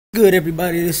Good,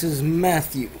 everybody, this is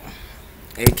Matthew,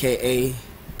 aka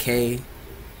KMF.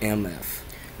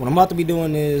 What I'm about to be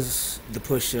doing is the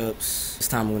push-ups. This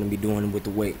time I'm going to be doing them with the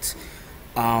weights.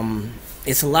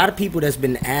 It's a lot of people that's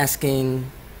been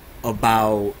asking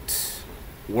about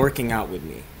working out with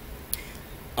me.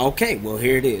 Okay, well,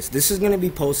 here it is. This is going to be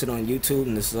posted on YouTube,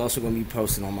 and this is also going to be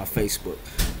posted on my Facebook.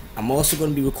 I'm also going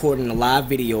to be recording a live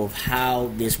video of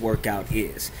how this workout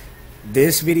is.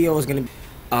 This video is going to be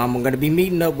I'm going to be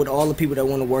meeting up with all the people that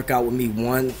want to work out with me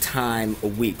one time a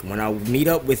week. When I meet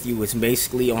up with you, it's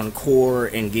basically on core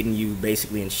and getting you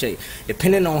basically in shape,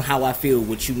 depending on how I feel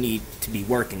what you need to be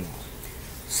working on.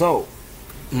 So,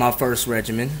 my first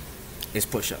regimen is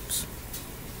push-ups.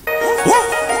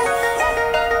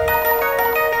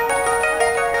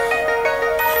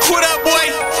 What up, boy?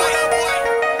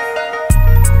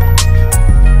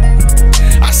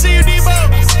 I see you, Debo.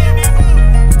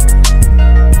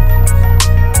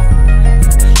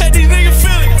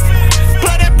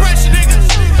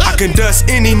 Can dust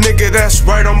any nigga that's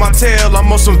right on my tail.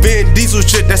 I'm on some Vin Diesel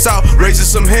shit that's out raising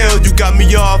some hell. You got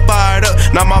me all fired up,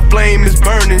 now my flame is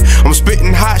burning. I'm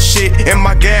spitting hot shit and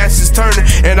my gas is turning.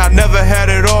 And I never had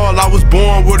it all, I was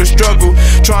born with a struggle.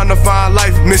 Trying to find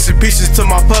life, missing pieces to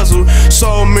my puzzle.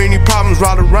 So many problems,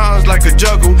 ride around like a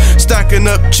juggle. Stacking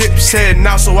up chips, heading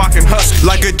out so I can hustle.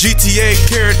 Like a GTA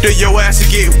character, your ass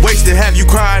will get wasted. Have you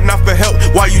crying out for help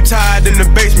while you tired in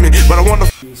the basement. But I wanna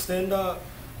stand up.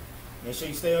 Make sure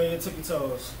you stay on your tippy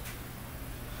toes.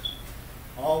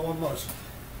 All one motion.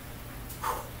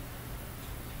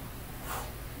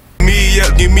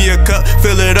 Up, give me a cup,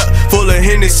 fill it up, full of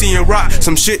Hennessy and rock.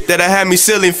 Some shit that'll have me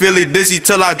silly, feeling dizzy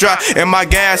till I drop. And my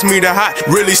gas meter hot,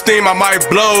 really steam, I might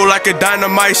blow like a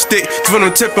dynamite stick from the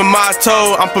tip of my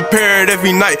toe. I'm prepared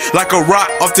every night like a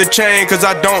rock off the chain, cause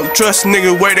I don't trust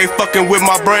niggas where they fucking with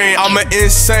my brain. I'm an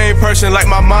insane person, like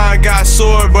my mind got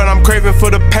sore, but I'm craving for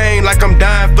the pain like I'm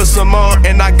dying for some more.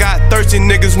 And I got thirsty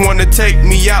niggas wanna take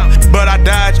me out, but I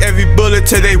dodge every bullet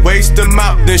till they waste them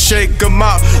out, then shake them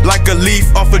out like a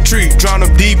leaf off a tree. Drown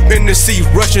them deep in the sea,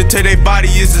 rushing till their body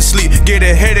is asleep. Get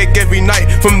a headache every night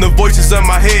from the voices in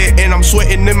my head, and I'm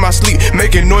sweating in my sleep,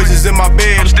 making noises in my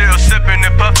bed. I'm still sipping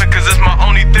and puffing cause it's my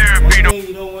only therapy. One thing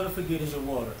you don't want to forget is your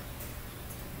water.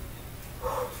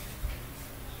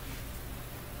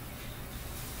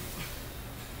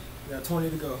 You got 20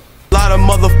 to go. Lot of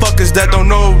motherfuckers that don't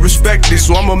know respect this,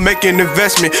 so I'ma make an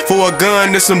investment for a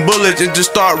gun and some bullets and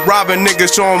just start robbing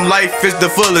niggas, show them life is the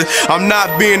fullest. I'm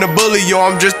not being a bully, yo,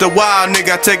 I'm just a wild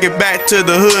nigga. I take it back to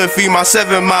the hood, feed my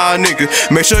 7 mile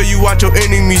niggas. Make sure you watch your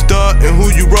enemies, dog, and who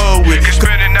you roll with. Cause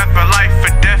spending that for life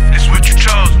or death is what you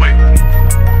chose with.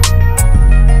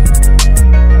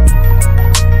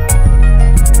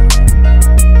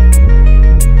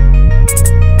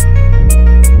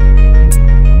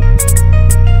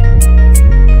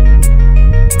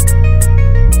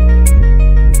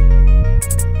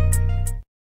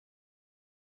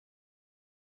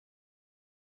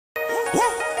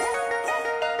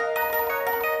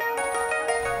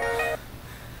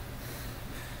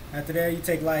 After that, you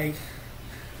take like,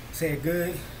 say a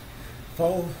good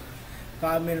 4-5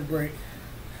 minute break.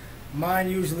 Mine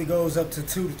usually goes up to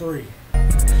 2 to 3.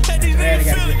 After that, I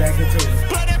gotta get back into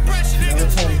it.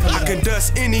 I can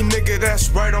dust any nigga that's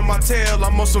right on my tail.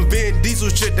 I'm on some Vin Diesel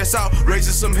shit that's out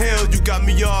raising some hell. You got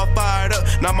me all fired up,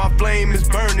 now my flame is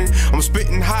burning. I'm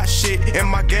spitting hot shit and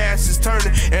my gas is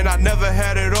turning. And I never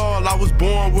had it all, I was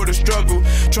born with a struggle.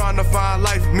 Trying to find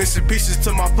life, missing pieces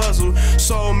to my puzzle.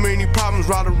 So many problems,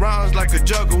 ride around like a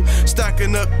juggle.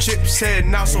 Stacking up chips,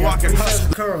 heading out so I can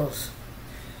hustle. Curls.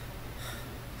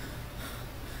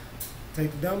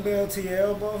 Take the dumbbell to your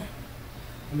elbow.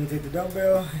 Take the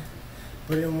dumbbell,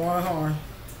 put it in one arm.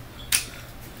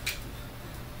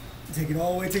 Take it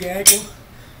all the way to your ankle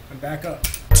and back up.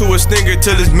 To a stinger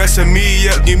till it's messing me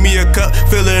up. Give me a cup,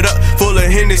 fill it up, full of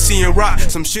Hennessy and rock.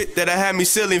 Some shit that'll have me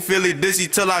silly, feeling dizzy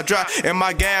till I drop. And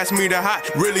my gas meter hot,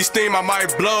 really steam, I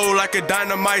might blow like a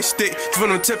dynamite stick from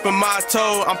the tip of my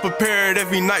toe. I'm prepared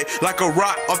every night like a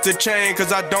rock off the chain,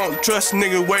 cause I don't trust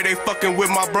niggas where they fucking with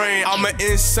my brain. I'm an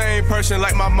insane person,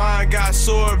 like my mind got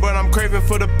sore, but I'm craving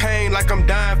for the pain like I'm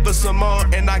dying for some more.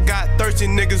 And I got thirsty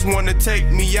niggas wanna take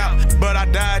me out, but I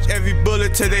dodge every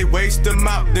bullet till they waste them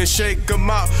out, then shake them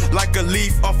out like a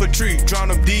leaf off a tree. Drown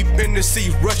them deep in the sea,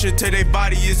 rushing till their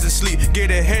body is asleep.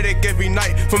 Get a headache every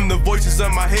night from the voices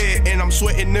in my head, and I'm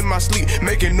sweating in my sleep,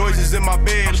 making noises in my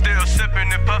bed. I'm still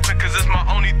sipping and puffing cause it's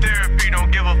my only therapy.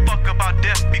 Don't give a fuck fuck about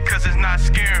death because it's not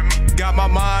scaring me. Got my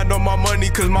mind on my money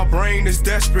cause my brain is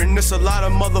desperate. And there's a lot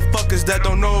of motherfuckers that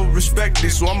don't know respect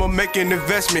it. So I'ma make an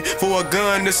investment for a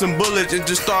gun and some bullets and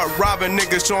just start robbing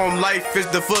niggas, show them life is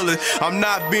the fullest. I'm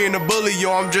not being a bully,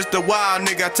 yo, I'm just a wild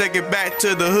nigga. I take it back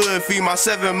to the hood, feed my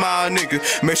 7 Mile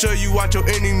niggas. Make sure you watch your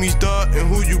enemies, dog, and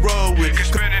who you roll with. Cause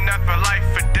spending that for life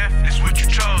or death is what you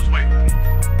chose with.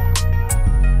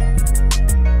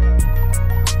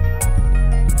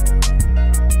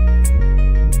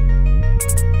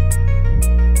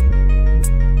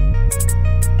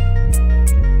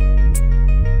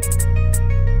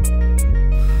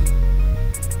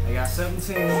 I got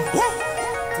 17.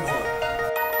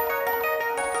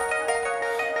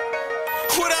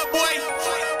 What up, boy?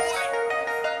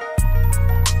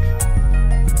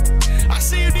 I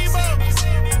see you, Debo.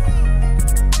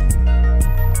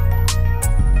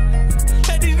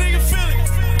 Let these niggas feel it.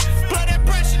 Blow that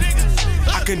pressure, niggas.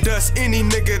 I can dust any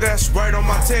nigga that's right on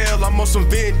my tail. I'm on some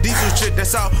Vin Diesel shit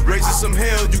that's out raising some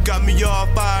hell. You got me all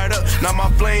fired up, now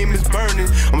my flame is burning.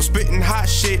 I'm spitting hot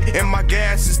shit and my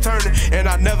gas is turning. And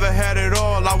I never had it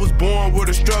all, I was born with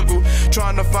a struggle.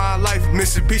 Trying to find life,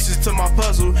 missing pieces to my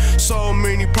puzzle. So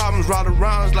many problems, ride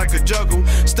around like a juggle.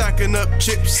 Stacking up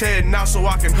chips, heading out so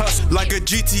I can hustle. Like a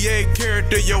GTA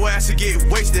character, your ass will get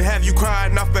wasted. Have you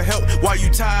crying out for help while you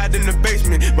tired in the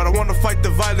basement. But I wanna fight the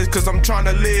violence cause I'm trying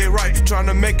to live right. Trying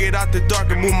to make it out the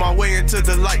dark and move my way into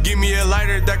the light. Give me a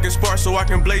lighter that can spark so I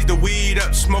can blaze the weed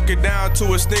up. Smoke it down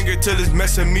to a stinger till it's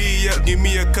messing me up. Give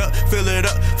me a cup, fill it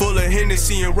up, full of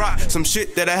Hennessy and rock. Some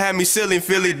shit that'll have me silly,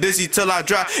 feel it dizzy till I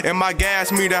drop. And my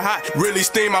gas meter hot, really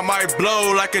steam, I might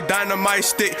blow like a dynamite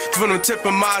stick. From the tip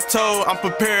of my toe, I'm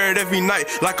prepared every night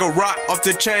like a rock off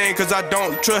the chain. Cause I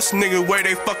don't trust niggas where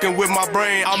they fucking with my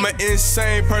brain. I'm an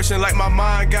insane person, like my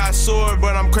mind got sore.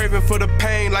 But I'm craving for the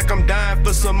pain, like I'm dying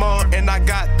for some more. And I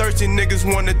got thirsty niggas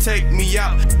wanna take me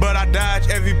out. But I dodge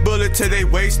every bullet till they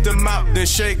waste them out. Then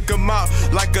shake them out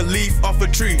like a leaf off a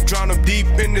tree. Drown them deep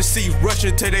in the sea,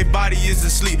 rushing till their body is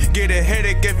asleep. Get a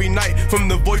headache every night from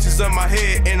the voices in my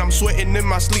head. And I'm sweating in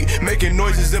my sleep, making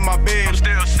noises in my bed. I'm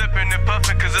still sipping and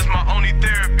puffing cause it's my only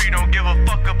therapy. Don't give a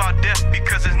fuck about death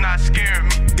because it's not scaring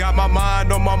me. Got my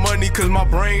mind on my money cause my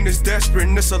brain is desperate.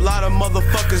 And there's a lot of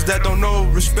motherfuckers that don't know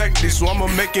respect it. So I'ma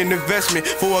make an investment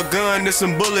for a gun and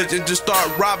some bullets and just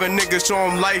start robbing niggas, show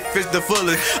them life is the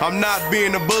fullest. I'm not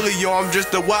being a bully, yo, I'm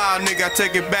just a wild nigga. I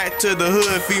take it back to the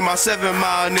hood, feed my 7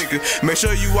 Mile niggas. Make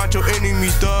sure you watch your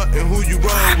enemies, dog, and who you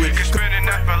roll with. Cause spending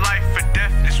that for life or death